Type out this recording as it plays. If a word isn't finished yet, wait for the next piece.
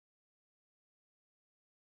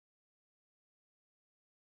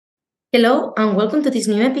Hello and welcome to this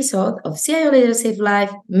new episode of CIO Leadership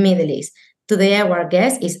Live Middle East. Today our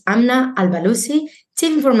guest is Amna Al-Balushi,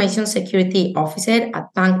 Chief Information Security Officer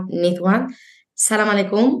at Bank Nizwa. Salam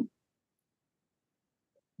alaikum.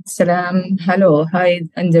 Salam. Hello. Hi,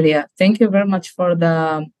 Andrea. Thank you very much for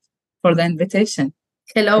the invitation.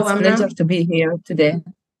 Hello, It's a Amna. pleasure to be here today.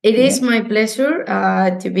 It is my pleasure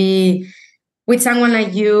to be with someone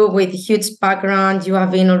like you with huge background. You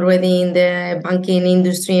have been already in the banking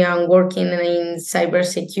industry and working in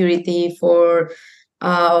cybersecurity for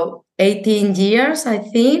 18 years, I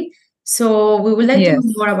think. So we would like to know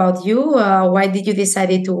more about you. Why did you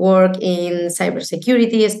decide to work in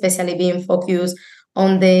cybersecurity, especially being focused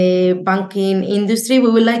on the banking industry?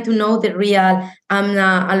 We would like to know the real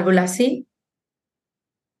Amna Al-Balushi.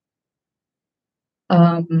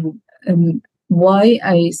 Why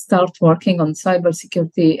I start working on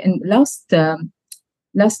cybersecurity in last 10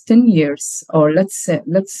 years, or let's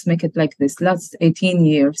make it like this, last 18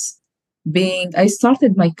 years. I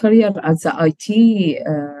started my career as an IT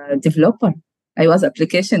developer. I was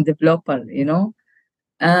application developer,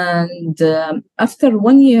 and after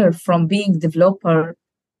 1 year from being developer,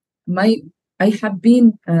 I have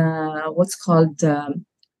been what's called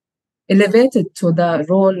elevated to the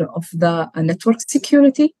role of the network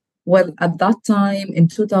security. Well, at that time in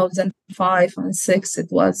 2005 and 6,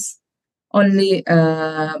 it was only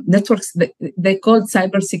networks. They called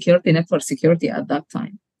cybersecurity network security at that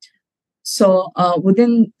time. So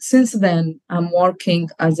since then, I'm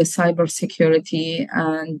working as a cybersecurity,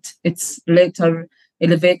 and it's later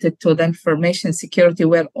elevated to the information security,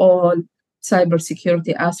 where all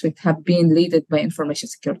cybersecurity aspects have been led by information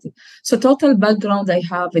security. So total background I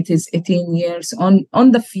have, it is 18 years on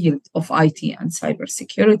the field of IT and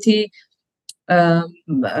cybersecurity,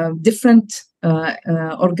 different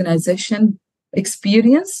organization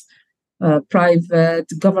experience,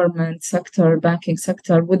 private, government sector, banking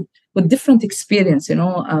sector, with different experience.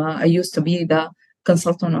 I used to be the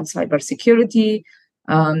consultant on cybersecurity.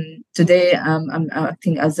 Today I'm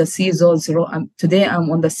acting as a CISO's role. Today I'm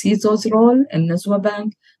on the CISO's role in Nizwa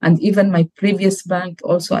Bank, and even my previous bank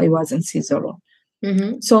also I was in CISO role.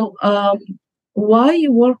 Mm-hmm. So why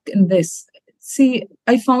work in this? See,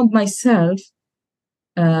 I found myself,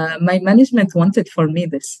 my management wanted for me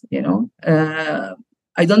this,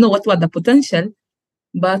 I don't know what was the potential,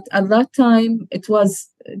 but at that time it was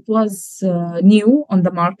new on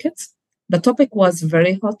the market. The topic was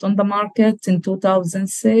very hot on the market in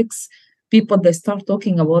 2006. They start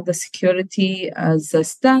talking about the security as a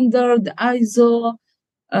standard, ISO,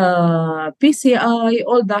 PCI,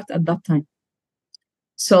 all that at that time.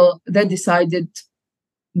 So they decided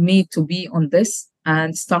me to be on this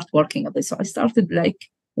and start working on this. So I started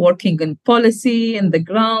working in policy in the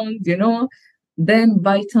ground, Then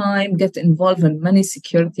by time get involved in many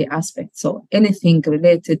security aspects. So anything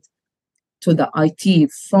related to the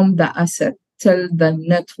IT, from the asset till the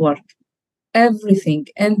network, everything,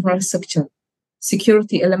 infrastructure,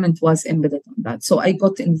 security element was embedded on that. So I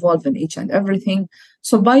got involved in each and everything.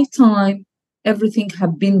 So by time, everything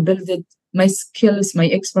have been built. My skills, my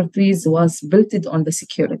expertise was built on the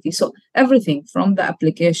security. So everything from the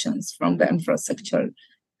applications, from the infrastructure.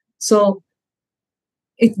 So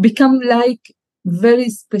it become like very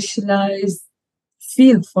specialized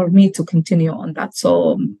field for me to continue on that.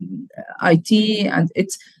 So IT and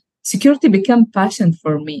its security became passion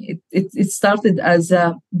for me. It started as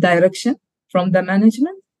a direction from the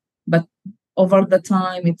management, but over the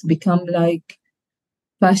time it become like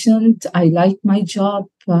passion. I like my job.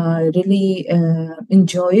 I really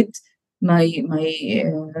enjoyed my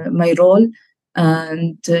role,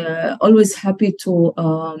 and always happy to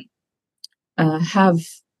have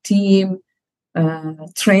team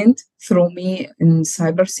trained through me in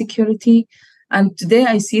cybersecurity, and today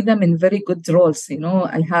I see them in very good roles.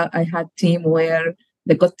 I had team where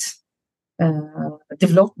they got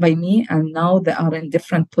developed by me, and now they are in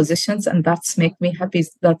different positions, and that's make me happy.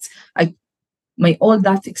 That's all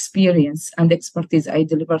that experience and expertise I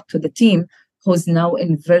deliver to the team, who's now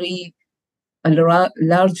in very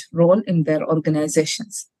large role in their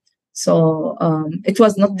organizations. So it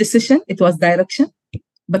was not decision; it was direction.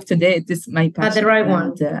 But today it is my passion. But the right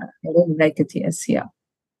one. I really like it, yes, yeah.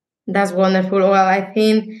 That's wonderful. Well, I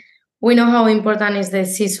think we know how important is the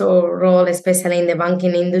CISO role, especially in the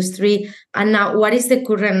banking industry. And now, what is the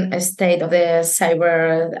current state of the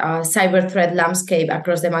cyber threat landscape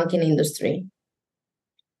across the banking industry?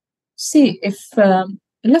 See, if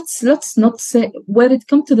let's not say, when it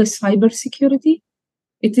comes to the cybersecurity,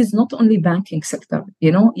 it is not only banking sector.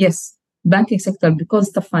 Yes, banking sector,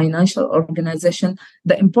 because the financial organization,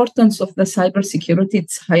 the importance of the cybersecurity,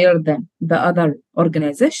 it's higher than the other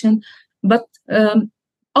organization. But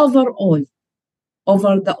overall,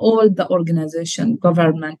 over all the organization,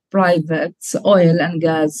 government, private, oil and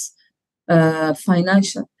gas,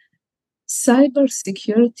 financial,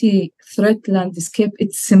 cybersecurity threat landscape,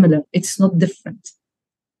 it's similar. It's not different.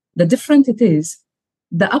 The different it is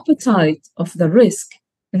the appetite of the risk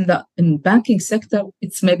in banking sector,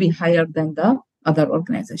 it's maybe higher than the other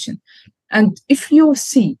organization. And if you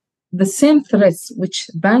see the same threats which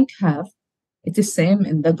bank have, it is same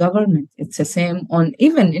in the government. It's the same on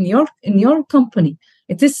even in your company.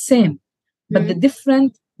 It is same, but the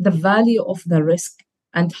different the value of the risk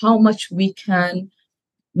and how much we can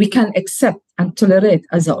accept and tolerate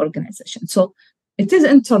as an organization. So it is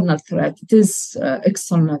internal threat. It is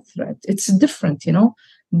external threat. It's different,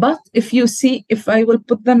 But if you see, if I will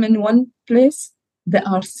put them in one place, they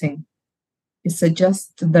are same. It's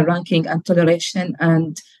just the ranking and toleration.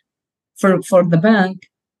 And for the bank,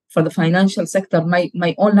 for the financial sector,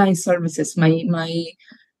 my online services,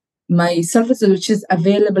 my services which is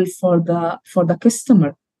available for the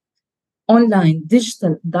customer, online,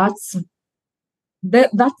 digital, that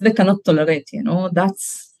they cannot tolerate,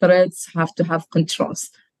 That's threats have to have controls.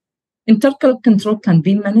 Internal control can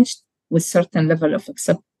be managed with certain level of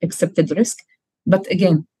accepted risk. But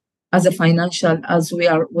again, as a financial, as we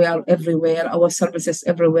are everywhere, our services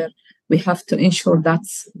everywhere, we have to ensure that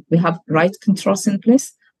we have right controls in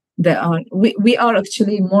place. We are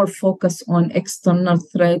actually more focused on external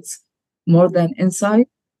threats more than inside.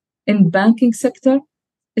 In banking sector,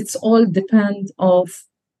 it's all depend of,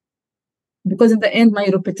 because in the end, my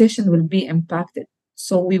reputation will be impacted.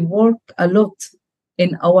 So we work a lot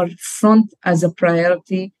in our front as a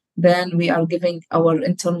priority, then we are giving our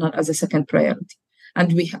internal as a second priority.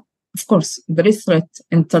 And we have, of course, there is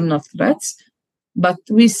internal threats, but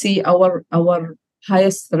we see our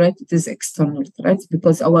highest threat is external threats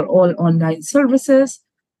because our all online services,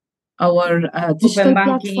 our digital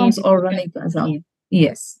platforms are running as well.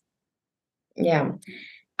 Yes. Yeah.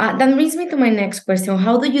 That brings me to my next question.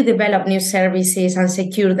 How do you develop new services and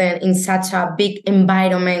secure them in such a big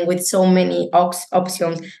environment with so many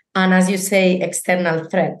options and, as you say, external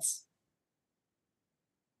threats?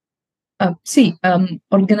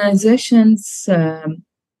 Organizations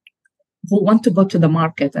who want to go to the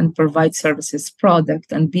market and provide services,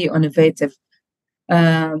 product, and be innovative.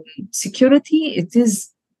 Security, it is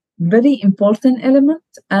very important element,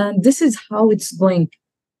 and this is how it's going.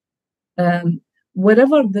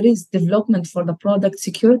 Wherever there is development for the product,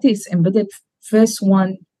 security is embedded phase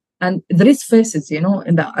one, and there is phases, at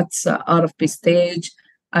RFP stage,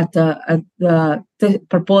 at the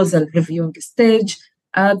proposal reviewing stage,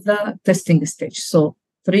 at the testing stage. So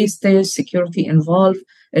 3 stages security involved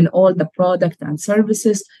in all the product and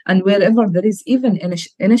services, and wherever there is even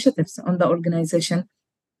initiatives on the organization,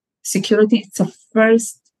 security is a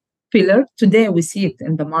first pillar. Today we see it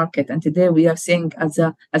in the market, and today we are seeing as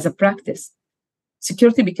a practice.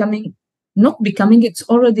 Security it's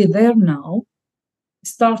already there now,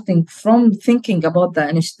 starting from thinking about the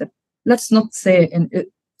initiative. Let's not say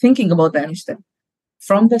thinking about the initiative,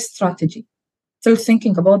 from the strategy, till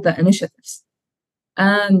thinking about the initiatives,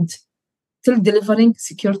 and till delivering.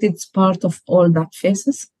 Security is part of all that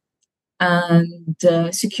phases. And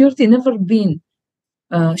security never been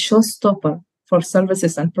a showstopper for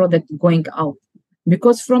services and product going out,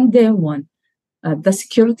 because from day one, the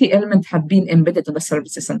security element have been embedded to the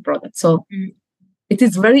services and products. So it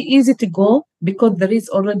is very easy to go because there is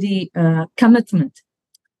already a commitment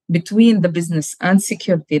between the business and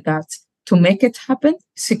security that to make it happen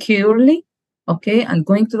securely, okay, and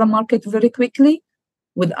going to the market very quickly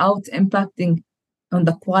without impacting on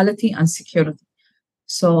the quality and security.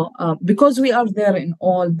 So because we are there in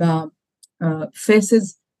all the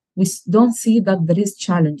phases, we don't see that there is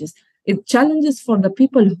challenges. It challenges for the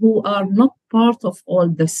people who are not part of all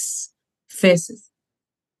these phases.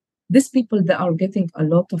 These people, they are getting a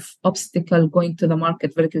lot of obstacle going to the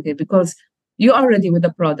market very quickly because you are ready with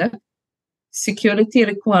the product. Security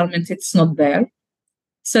requirement, it's not there.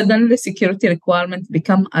 Suddenly, security requirement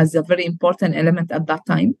become as a very important element at that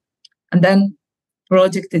time. And then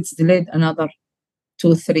project is delayed another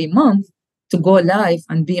 2-3 months to go live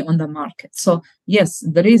and be on the market. So yes,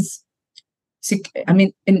 there is. I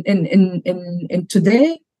mean, in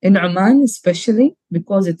today in Oman, especially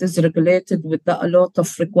because it is regulated with a lot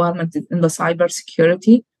of requirements in the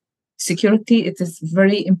cybersecurity. Security, it is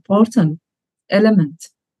very important element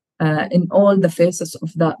in all the phases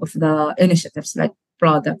of the initiatives, like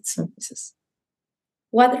product services.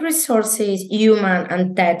 What resources, human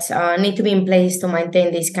and tech, need to be in place to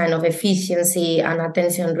maintain this kind of efficiency and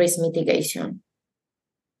attention risk mitigation?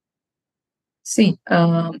 See,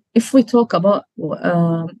 if we talk about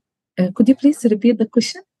Could you please repeat the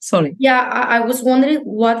question? Sorry. Yeah, I was wondering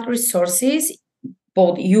what resources,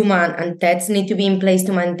 both human and tech, need to be in place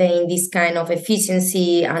to maintain this kind of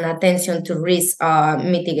efficiency and attention to risk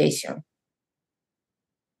mitigation.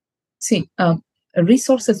 See,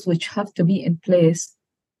 resources which have to be in place,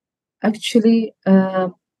 actually,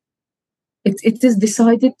 it is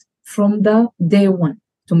decided from the day one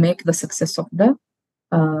to make the success of the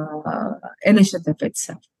initiative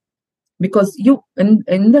itself. Because in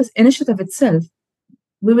the initiative itself,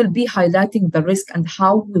 we will be highlighting the risk and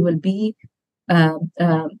how we will be,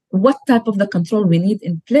 what type of the control we need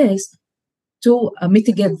in place to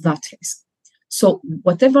mitigate that risk. So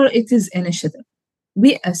whatever it is initiative,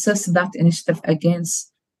 we assess that initiative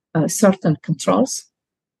against certain controls.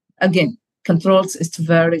 Again, controls is to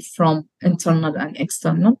vary from internal and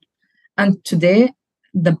external. And today,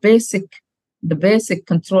 the basic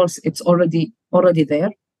controls, it's already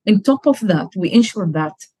there. On top of that, we ensure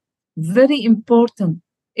that very important,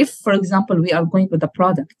 if, for example, we are going with a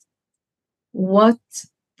product, what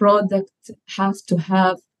product has to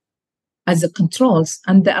have as a controls,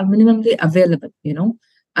 and they are minimally available,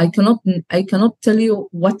 I cannot tell you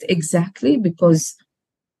what exactly, because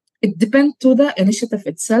it depends to the initiative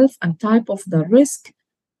itself and type of the risk.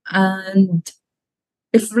 And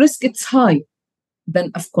if risk is high,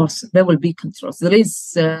 then of course there will be controls. There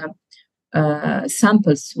is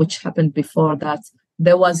samples which happened before that.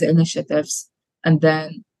 There was initiatives, and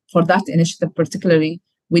then for that initiative particularly,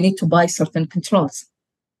 we need to buy certain controls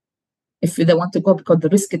if they want to go, because the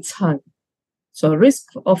risk is high. So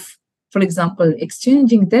risk of, for example,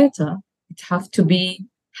 exchanging data, it have to be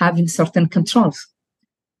having certain controls.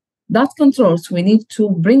 That controls we need to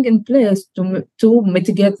bring in place to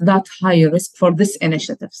mitigate that higher risk for these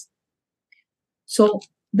initiatives. So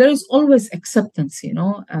there is always acceptance,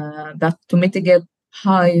 that to mitigate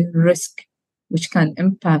high risk, which can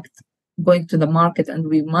impact going to the market, and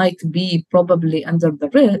we might be probably under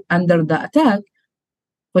the attack,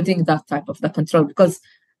 putting that type of the control, because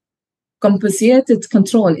compensated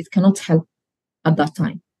control, it cannot help at that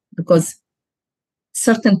time, because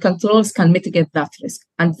certain controls can mitigate that risk,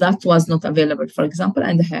 and that was not available, for example,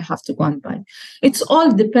 and I have to go and buy. It's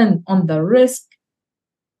all depend on the risk,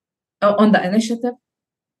 on the initiative,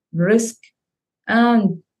 risk,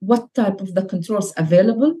 and what type of the controls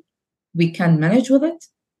available we can manage with it,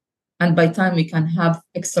 and by time we can have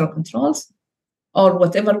extra controls, or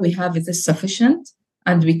whatever we have is sufficient,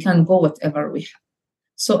 and we can go whatever we have.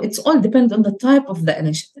 So it's all depend on the type of the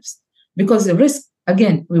initiatives, because the risk,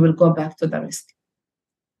 again, we will go back to the risk.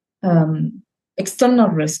 External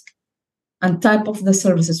risk and type of the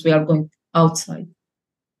services we are going outside.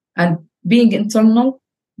 And being internal,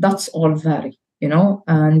 that's all vary,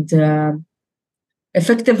 and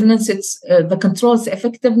effectiveness, it's the controls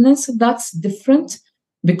effectiveness, that's different,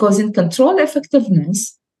 because in control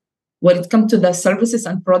effectiveness, when it comes to the services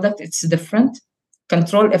and product, it's different.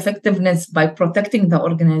 Control effectiveness by protecting the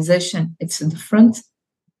organization, it's different.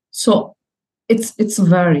 So it's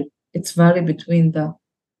vary between the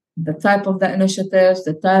type of the initiatives,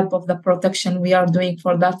 the type of the protection we are doing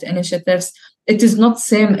for that initiatives. It is not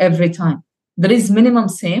same every time. There is minimum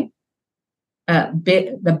same,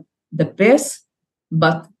 the base,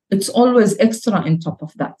 but it's always extra on top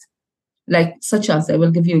of that. Like such as, I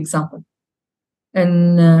will give you example.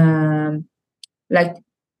 And like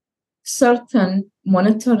certain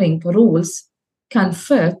monitoring rules can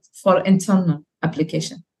fit for internal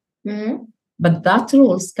application. Mm-hmm. But that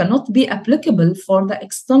rules cannot be applicable for the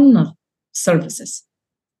external services.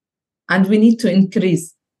 And we need to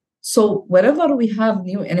increase. So wherever we have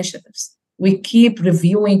new initiatives, we keep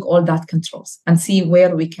reviewing all that controls and see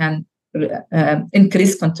where we can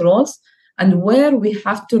increase controls and where we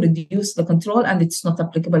have to reduce the control and it's not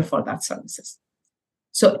applicable for that services.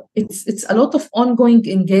 So it's a lot of ongoing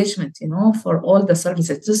engagement, for all the services.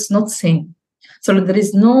 It's just not same. So there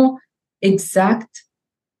is no exact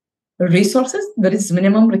resources. There is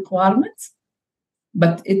minimum requirements,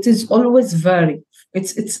 but it is always vary.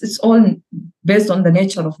 It's all based on the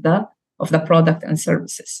nature of the product and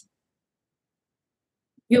services.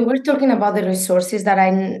 You were talking about the resources that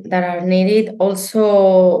are needed.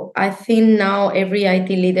 Also, I think now every IT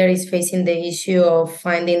leader is facing the issue of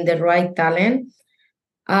finding the right talent.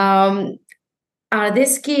 Are the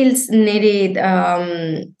skills needed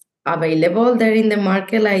available there in the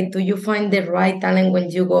market? Like, do you find the right talent when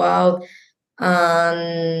you go out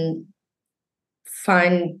and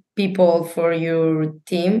find people for your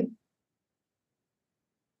team?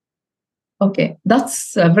 Okay,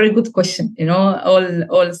 that's a very good question. All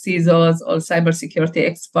CISOs, all cybersecurity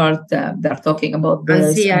experts, they're talking about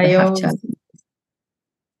this. And CIOs.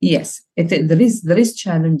 Yes, there is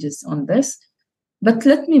challenges on this, but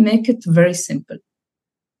let me make it very simple.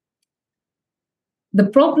 The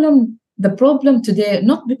problem today,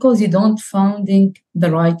 not because you don't finding the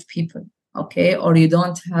right people, okay, or you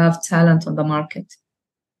don't have talent on the market.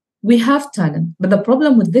 We have talent, but the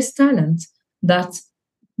problem with this talent that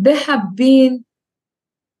they have been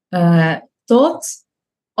taught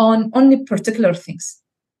on only particular things.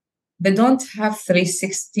 They don't have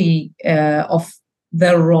 360 of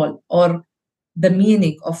their role or the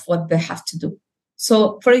meaning of what they have to do.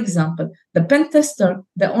 So, for example, the pen tester,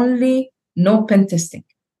 they only know pen testing.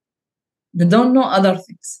 They don't know other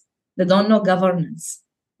things. They don't know governance.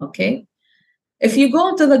 Okay. If you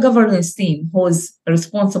go to the governance team who is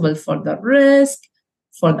responsible for the risk,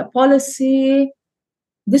 for the policy,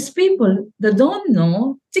 these people, they don't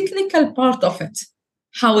know technical part of it,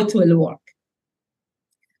 how it will work.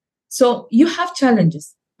 So you have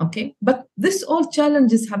challenges, okay? But this all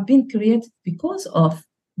challenges have been created because of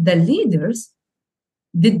the leaders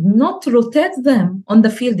did not rotate them on the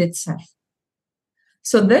field itself.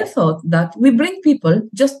 So they thought that we bring people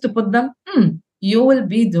just to put them, you will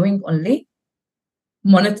be doing only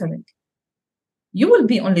monitoring. You will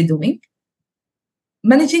be only doing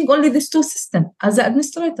managing only these two systems as an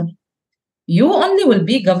administrator. You only will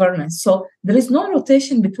be governance. So there is no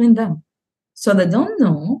rotation between them. So they don't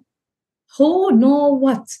know who know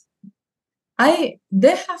what.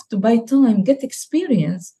 They have to by time get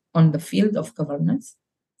experience on the field of governance,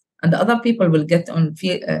 and the other people will get on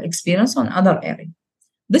experience on other area.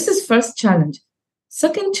 This is first challenge.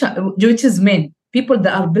 Second, which is main, people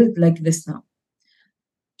that are built like this now.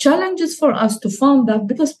 Challenges for us to find that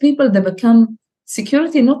because people that become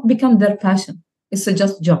security not become their passion. It's a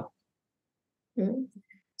just job. Mm-hmm.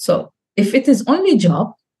 So if it is only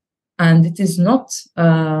job and it is not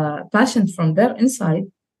passion from their inside,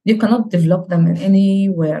 you cannot develop them in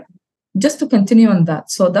anywhere. Just to continue on that.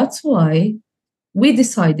 So that's why we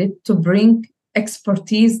decided to bring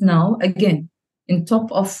expertise now, again, in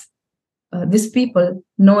top of these people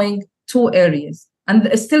knowing two areas.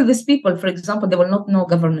 And still these people, for example, they will not know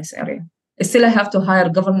governance area. Still I have to hire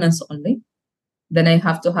governance only. Then I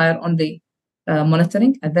have to hire only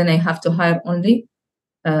monitoring. And then I have to hire only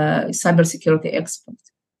cybersecurity expert.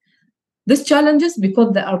 These challenges,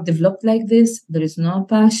 because they are developed like this, there is no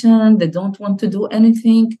passion, they don't want to do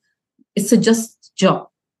anything. It's a just job.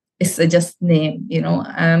 It's a just name,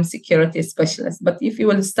 I'm security specialist. But if you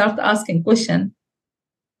will start asking questions,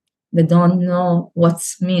 they don't know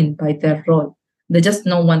what's meant by their role. They just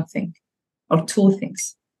know one thing or two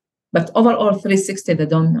things. But overall 360, they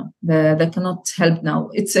don't know. They cannot help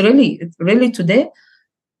now. It's really today,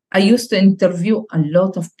 I used to interview a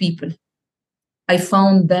lot of people. I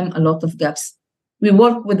found them a lot of gaps. We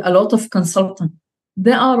work with a lot of consultants.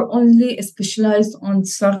 They are only specialized on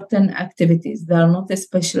certain activities. They are not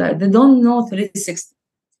specialized. They don't know 360.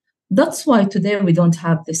 That's why today we don't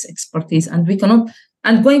have this expertise, and we cannot.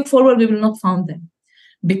 And going forward, we will not find them,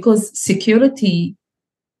 because security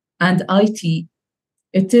and IT,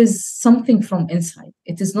 it is something from inside.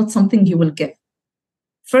 It is not something you will get.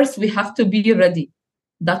 First, we have to be ready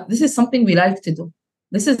that this is something we like to do.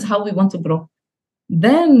 This is how we want to grow.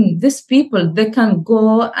 Then these people, they can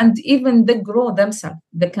go and even they grow themselves.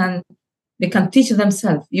 They can teach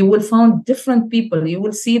themselves. You will find different people. You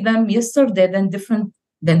will see them yesterday, then different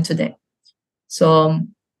than today. So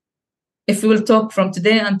if we will talk from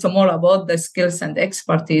today and tomorrow about the skills and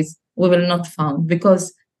expertise, we will not find,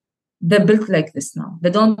 because they're built like this now. They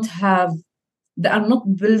are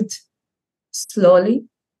not built slowly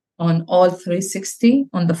on all 360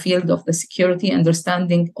 on the field of the security,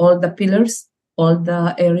 understanding all the pillars, all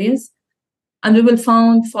the areas. And we will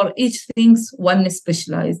find for each things one is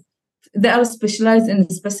specialized. They are specialized in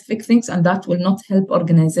specific things, and that will not help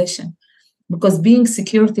organization. Because being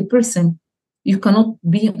security person, you cannot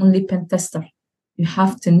be only pen tester. You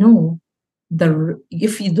have to know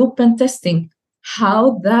if you do pen testing,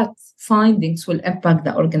 how that findings will impact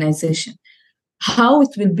the organization, how it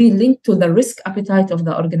will be linked to the risk appetite of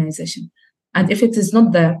the organization. And if it is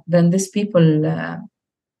not there, then these people,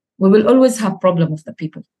 we will always have problem with the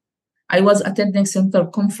people. I was attending center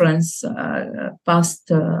conference last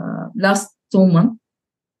 2 months,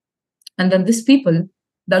 and then these people,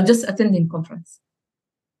 they're just attending conference.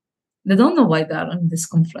 They don't know why they are on this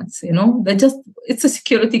conference, it's a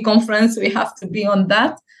security conference. We have to be on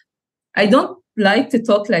that. I don't like to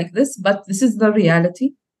talk like this, but this is the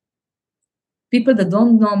reality. People that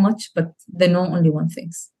don't know much, but they know only one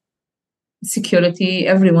thing. Security,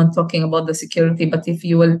 everyone talking about the security, but if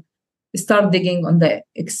you will start digging on the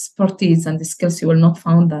expertise and the skills, you will not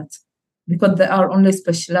find that, because they are only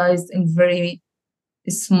specialized in very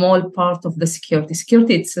a small part of the security.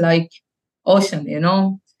 Security, it's like ocean, you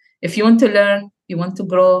know. If you want to learn, you want to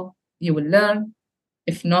grow, you will learn.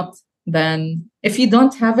 If not, then if you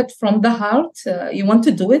don't have it from the heart, you want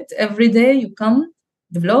to do it every day, you come,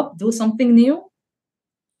 develop, do something new,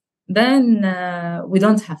 then we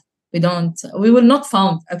will not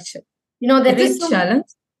found actually. There It is is challenge.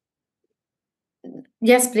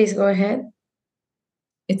 Yes, please go ahead.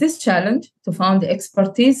 It is challenge to find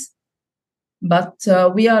expertise, but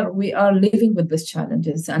we are living with these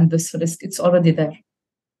challenges and this risk. It's already there.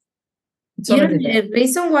 The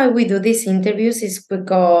reason why we do these interviews is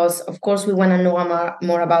because, of course, we want to know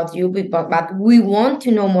more about you, but we want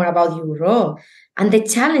to know more about your role and the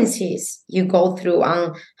challenges you go through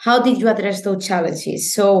and how did you address those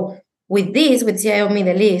challenges. So with CIO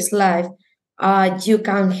Middle East Live, you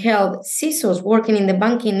can help CISOs working in the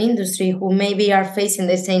banking industry who maybe are facing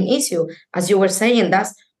the same issue. As you were saying,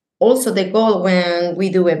 that's also the goal when we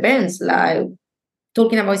do events, like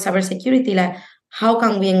talking about cybersecurity, like how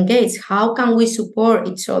can we engage? How can we support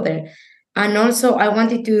each other? And also, I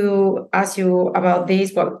wanted to ask you about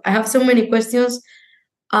this. Well, I have so many questions.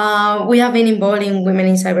 We have been involved in Women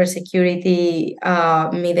in Cybersecurity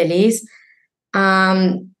Middle East.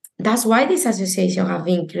 That's why this association have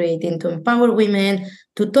been created to empower women,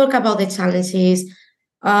 to talk about the challenges,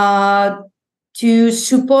 to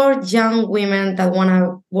support young women that want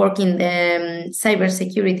to work in the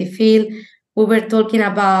cybersecurity field. We were talking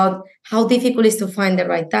about how difficult it is to find the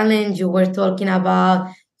right talent. You were talking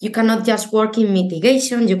about you cannot just work in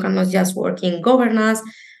mitigation, you cannot just work in governance.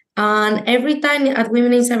 And every time at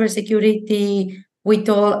Women in Cybersecurity, we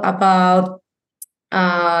talk about,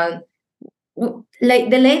 like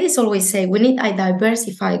the ladies always say, we need a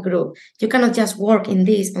diversified group. You cannot just work in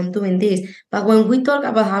this and doing this. But when we talk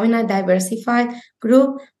about having a diversified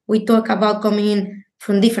group, we talk about coming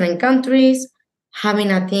from different countries,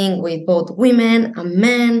 having a team with both women and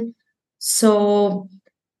men. So,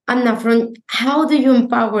 Anna, how do you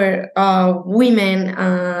empower women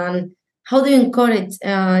and how do you encourage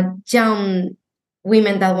young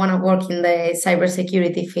women that want to work in the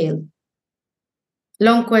cybersecurity field?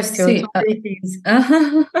 Long question.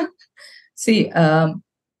 See,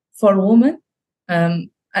 for women,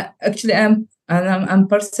 actually, I'm a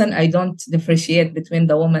person. I don't differentiate between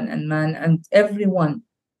the woman and man, and everyone.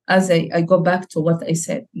 As I go back to what I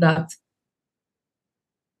said, that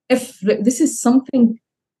if this is something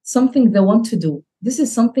they want to do, this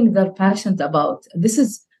is something they're passionate about. This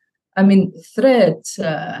is, threat,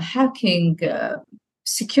 hacking,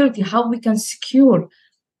 security. How we can secure?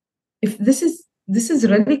 If this is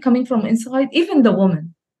really coming from inside, even the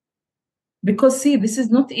woman. Because see, this is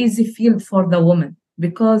not easy field for the woman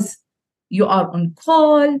because you are on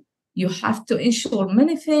call, you have to ensure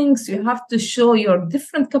many things, you have to show your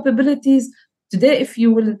different capabilities. Today, if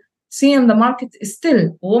you will see in the market, is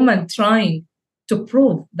still women trying to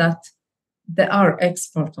prove that they are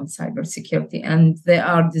expert on cybersecurity and they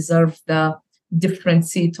are deserve the different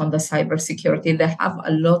seat on the cybersecurity. They have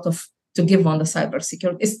a lot of to give on the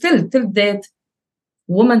cybersecurity. Still, till date,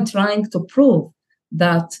 women trying to prove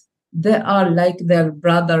that they are like their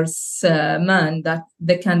brother's man, that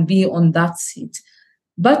they can be on that seat.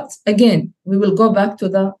 But again, we will go back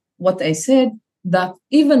to what I said, that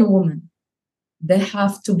even women, they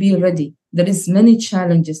have to be ready. There is many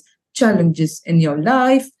challenges in your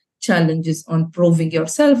life, challenges on proving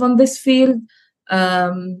yourself on this field.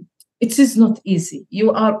 It is not easy.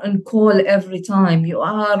 You are on call every time. You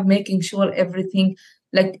are making sure everything,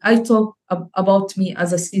 like I talk about me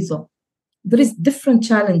as a CISO. There is different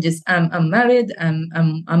challenges. I'm married,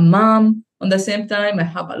 I'm a mom. On the same time, I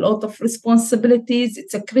have a lot of responsibilities.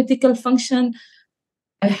 It's a critical function.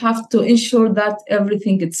 I have to ensure that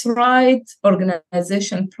everything is right,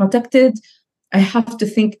 organization protected. I have to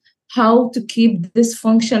think how to keep this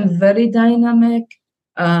function very dynamic,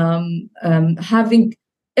 having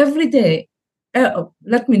every day,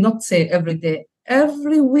 let me not say every day,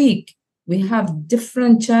 every week, we have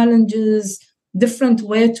different challenges, different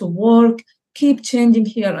way to work, keep changing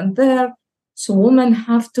here and there. So women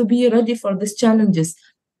have to be ready for these challenges.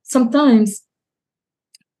 Sometimes,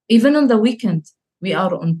 even on the weekend, we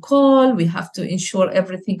are on call, we have to ensure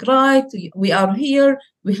everything right, we are here,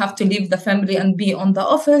 we have to leave the family and be on the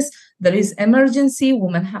office. There is emergency,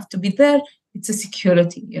 women have to be there. It's a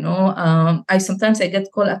security, I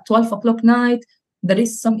get call at 12 o'clock night, there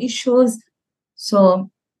is some issues.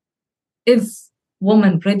 So is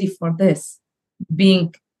woman ready for this?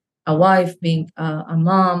 Being a wife, being a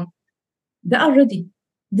mom, they are ready.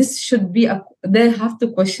 This should be, they have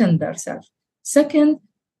to question themselves. Second,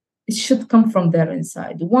 it should come from their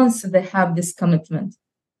inside. Once they have this commitment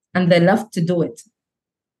and they love to do it,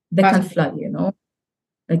 they can fly, you know.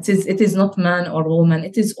 It is not man or woman.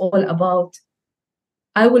 It is all about,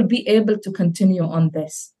 I will be able to continue on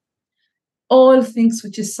this. All things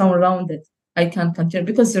which is surrounded, I can continue,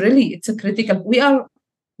 because really it's a critical.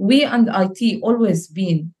 We and IT always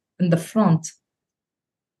been in the front.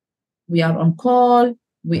 We are on call.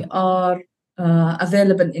 We are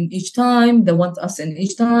available in each time. They want us in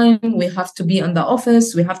each time. We have to be in the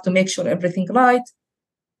office. We have to make sure everything right.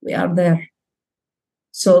 We are there.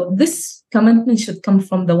 So this commitment should come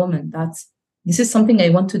from the woman. This is something I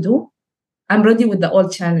want to do. I'm ready with all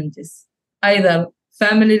challenges, either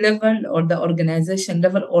family level or the organization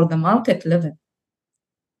level or the market level.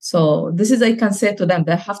 So this is, I can say to them,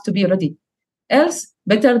 they have to be ready. Else,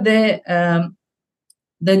 better they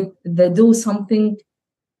do something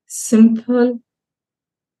simple,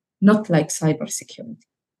 not like cybersecurity.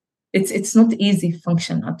 It's not easy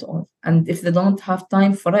function at all. And if they don't have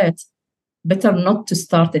time for it, better not to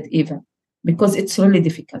start it even, because it's really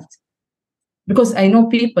difficult. Because I know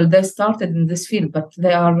people, they started in this field, but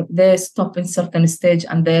they stop in certain stage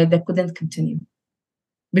and they couldn't continue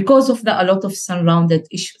because of a lot of surrounded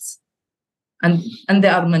issues. And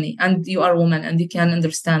there are many, and you are a woman, and you can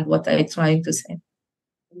understand what I'm trying to say.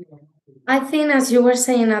 I think, as you were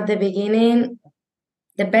saying at the beginning,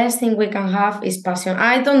 the best thing we can have is passion.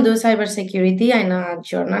 I don't do cybersecurity. I'm a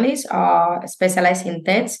journalist, specialized in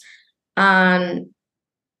tech, and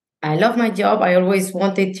I love my job. I always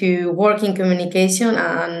wanted to work in communication,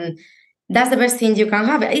 and that's the best thing you can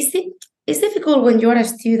have. It's difficult when you're a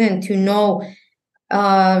student to know,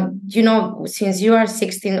 since you are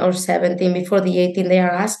 16 or 17, before the 18, they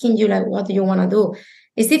are asking you, like, what do you want to do?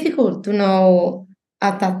 It's difficult to know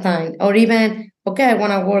at that time. Or even, okay, I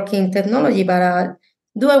want to work in technology, but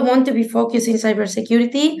do I want to be focused in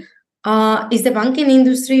cybersecurity? Is the banking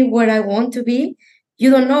industry where I want to be?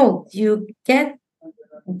 You don't know. You get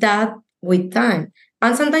that with time.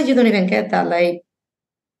 And sometimes you don't even get that. Like,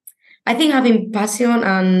 I think having passion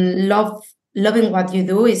and loving what you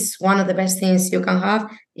do is one of the best things you can have.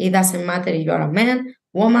 It doesn't matter if you're a man,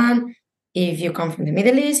 woman, if you come from the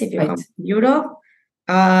Middle East, if you come from Europe.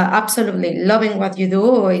 Absolutely, loving what you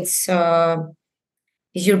do, it's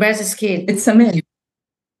your best skill. It's amazing.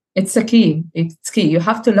 It's a key. It's key. You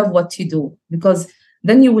have to love what you do, because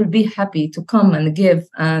then you will be happy to come and give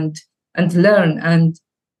and learn and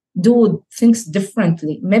do things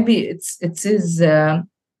differently. Maybe it is a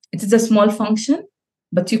small function,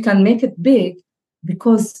 but you can make it big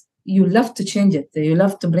because you love to change it. You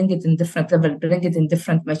love to bring it in different level, bring it in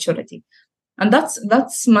different maturity. And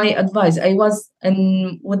that's my advice. I was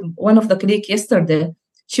with one of the colleagues yesterday.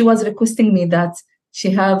 She was requesting me that she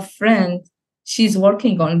have friend. She's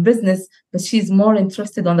working on business, but she's more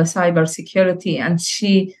interested on the cybersecurity, and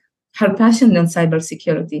her passion in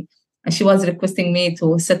cybersecurity. And she was requesting me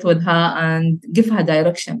to sit with her and give her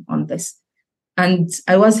direction on this. And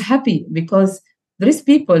I was happy because there is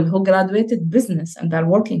people who graduated business and are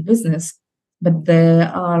working business, but they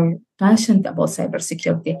are passionate about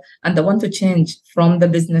cybersecurity and they want to change from the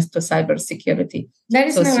business to cybersecurity. That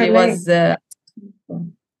is so she was,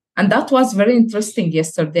 and that was very interesting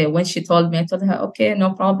yesterday when she told me. I told her, okay,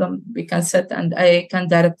 no problem, we can sit and I can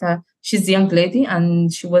direct her. She's a young lady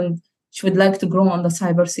and she would like to grow on the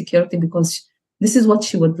cybersecurity because this is what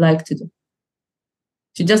she would like to do.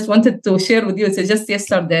 She just wanted to share with you. So just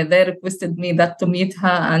yesterday, they requested me that to meet her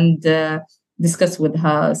and discuss with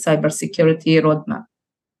her cybersecurity roadmap.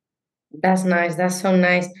 That's nice. That's so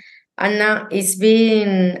nice. Anna, it's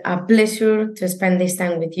been a pleasure to spend this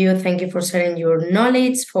time with you. Thank you for sharing your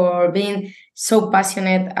knowledge, for being so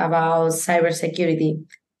passionate about cybersecurity.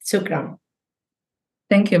 Shukran.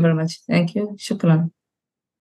 Thank you very much. Thank you. Shukran.